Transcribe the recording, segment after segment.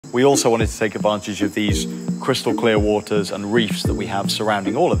we also wanted to take advantage of these crystal clear waters and reefs that we have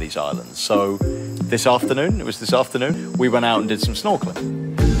surrounding all of these islands. So this afternoon, we went out and did some snorkeling.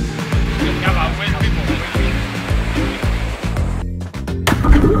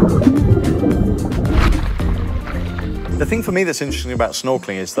 The thing for me that's interesting about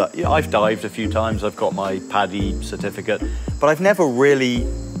snorkeling is that I've dived a few times, I've got my PADI certificate, but I've never really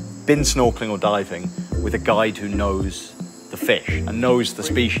been snorkeling or diving with a guide who knows the fish and knows the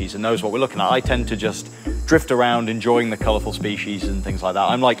species and knows what we're looking at. I tend to just drift around enjoying the colourful species and things like that.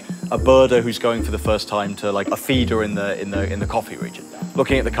 I'm like a birder who's going for the first time to like a feeder in the coffee region,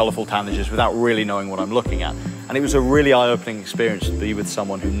 looking at the colourful tanages without really knowing what I'm looking at. And it was a really eye-opening experience to be with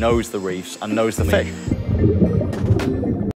someone who knows the reefs and knows the fish.